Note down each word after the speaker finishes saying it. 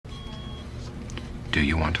Do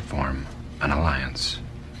you want to form an alliance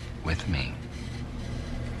with me?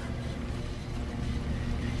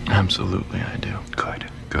 Absolutely, I do. Good,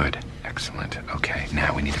 good, excellent. Okay,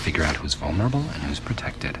 now we need to figure out who's vulnerable and who's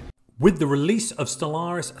protected. With the release of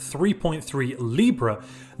Stellaris 3.3 Libra,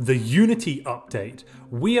 the Unity update,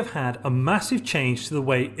 we have had a massive change to the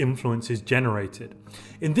way influence is generated.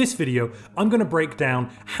 In this video, I'm going to break down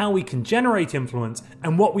how we can generate influence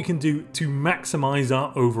and what we can do to maximize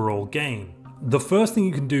our overall gain. The first thing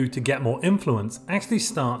you can do to get more influence actually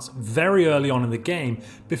starts very early on in the game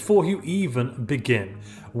before you even begin.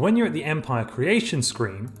 When you're at the Empire creation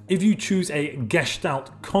screen, if you choose a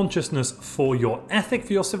Gestalt consciousness for your ethic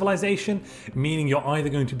for your civilization, meaning you're either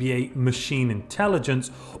going to be a machine intelligence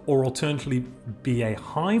or alternatively be a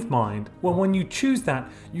hive mind, well, when you choose that,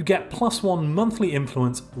 you get +1 monthly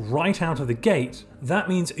influence right out of the gate. That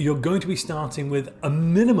means you're going to be starting with a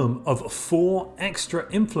minimum of 4 extra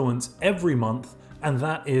influence every month, and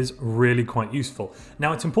that is really quite useful.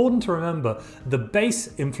 Now, it's important to remember the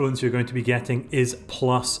base influence you're going to be getting is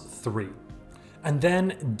 +3. And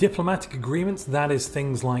then diplomatic agreements, that is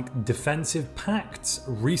things like defensive pacts,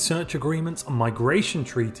 research agreements, migration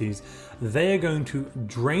treaties, they are going to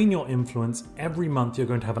drain your influence every month. You're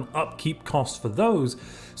going to have an upkeep cost for those.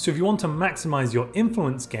 So if you want to maximize your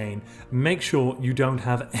influence gain, make sure you don't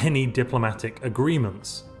have any diplomatic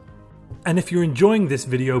agreements. And if you're enjoying this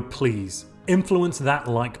video, please influence that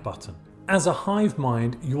like button. As a hive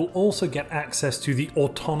mind, you will also get access to the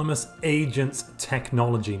autonomous agents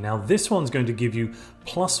technology. Now, this one's going to give you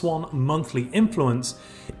 +1 monthly influence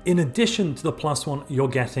in addition to the +1 you're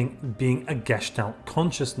getting being a Gestalt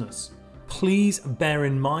consciousness. Please bear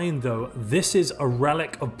in mind though, this is a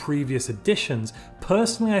relic of previous editions.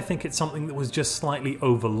 Personally, I think it's something that was just slightly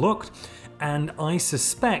overlooked, and I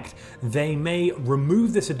suspect they may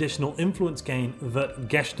remove this additional influence gain that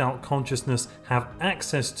Gestalt consciousness have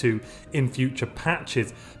access to in future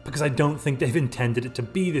patches, because I don't think they've intended it to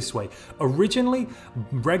be this way. Originally,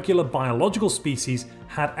 regular biological species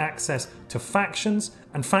had access to factions,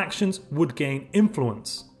 and factions would gain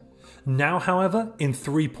influence. Now, however, in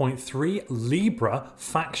 3.3 Libra,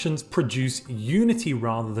 factions produce unity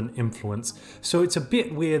rather than influence, so it's a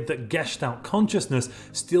bit weird that Gestalt consciousness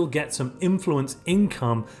still gets some influence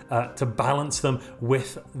income to balance them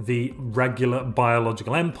with the regular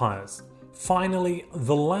biological empires. Finally,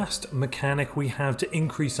 the last mechanic we have to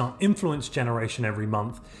increase our influence generation every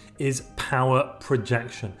month is power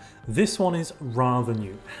projection. This one is rather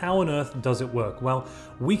new. How on earth does it work? Well,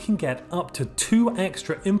 we can get up to 2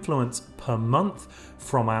 extra influence per month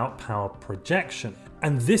from our power projection.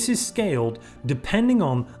 And this is scaled depending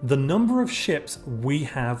on the number of ships we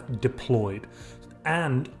have deployed.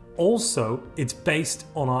 And also, it's based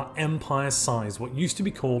on our empire size, what used to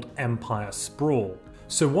be called empire sprawl.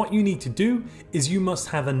 So what you need to do is you must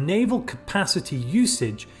have a naval capacity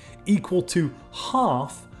usage equal to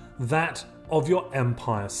half that of your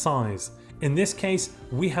empire size. In this case,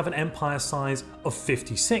 we have an empire size of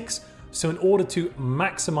 56. So in order to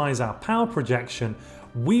maximize our power projection,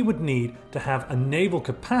 we would need to have a naval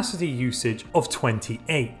capacity usage of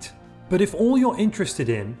 28. But if all you're interested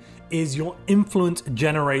in is your influence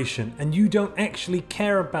generation and you don't actually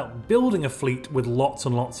care about building a fleet with lots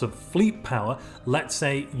and lots of fleet power, let's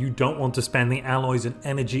say you don't want to spend the alloys and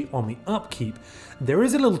energy on the upkeep, there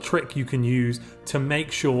is a little trick you can use to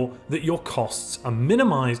make sure that your costs are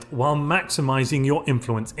minimized while maximizing your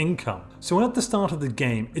influence income. So at the start of the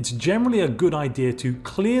game, it's generally a good idea to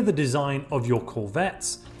clear the design of your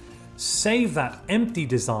corvettes, save that empty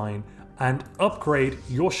design, and upgrade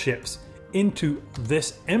your ships into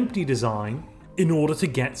this empty design in order to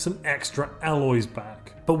get some extra alloys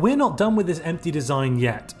back. But we're not done with this empty design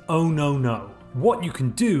yet. Oh no, no. What you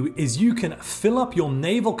can do is you can fill up your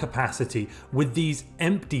naval capacity with these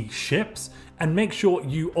empty ships and make sure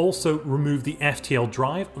you also remove the FTL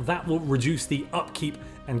drive. That will reduce the upkeep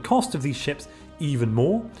and cost of these ships even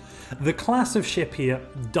more. The class of ship here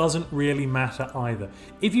doesn't really matter either.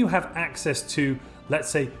 If you have access to, let's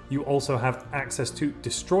say you also have access to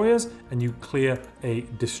destroyers and you clear a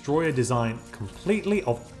destroyer design completely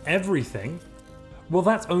of everything, well,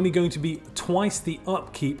 that's only going to be twice the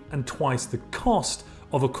upkeep and twice the cost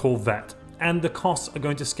of a corvette. And the costs are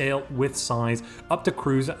going to scale with size up to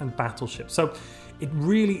cruiser and battleship. So it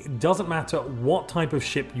really doesn't matter what type of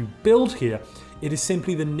ship you build here. It is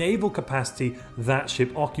simply the naval capacity that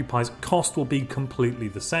ship occupies. Cost will be completely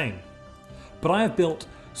the same. But I have built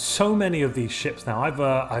so many of these ships now.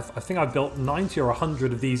 I think I've built 90 or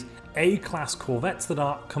 100 of these A-class corvettes that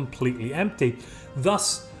are completely empty.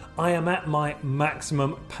 Thus, I am at my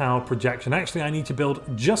maximum power projection. Actually, I need to build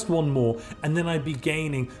just one more, and then I'd be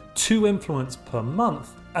gaining 2 influence per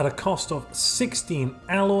month at a cost of 16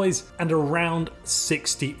 alloys and around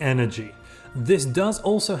 60 energy. This does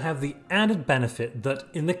also have the added benefit that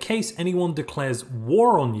in the case anyone declares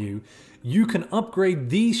war on you, you can upgrade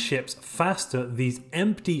these ships faster, these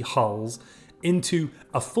empty hulls, into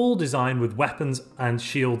a full design with weapons and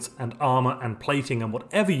shields and armor and plating and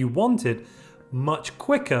whatever you wanted much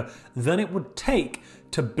quicker than it would take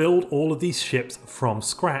to build all of these ships from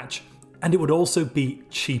scratch, and it would also be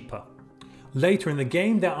cheaper. Later in the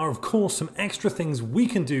game, there are of course some extra things we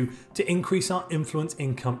can do to increase our influence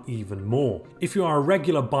income even more. If you are a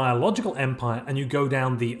regular biological empire and you go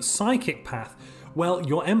down the psychic path, well,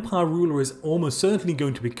 your empire ruler is almost certainly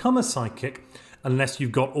going to become a psychic unless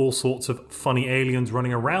you've got all sorts of funny aliens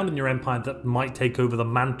running around in your empire that might take over the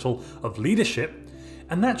mantle of leadership.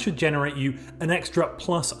 And that should generate you an extra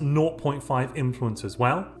plus 0.5 influence as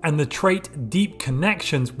well. And the trait Deep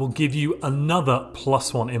Connections will give you another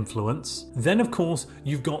 +1 influence. Then of course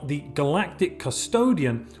you've got the Galactic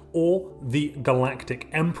Custodian or the Galactic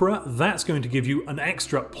Emperor. That's going to give you an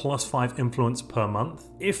extra +5 influence per month.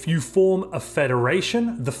 If you form a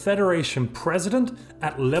federation, the Federation President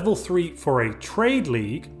at level 3 for a trade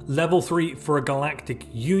league, level 3 for a galactic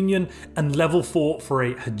union, and level 4 for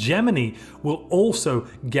a hegemony will also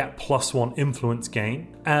get +1 influence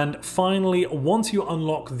gain. And finally, once you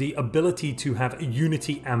unlock the ability to have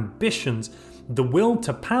unity ambitions, the will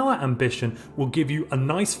to power ambition will give you a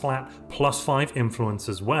nice flat +5 influence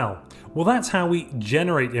as well. Well, that's how we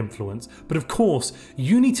generate influence, but of course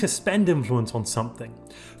you need to spend influence on something.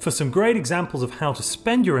 For some great examples of how to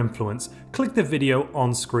spend your influence, click the video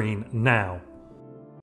on screen now.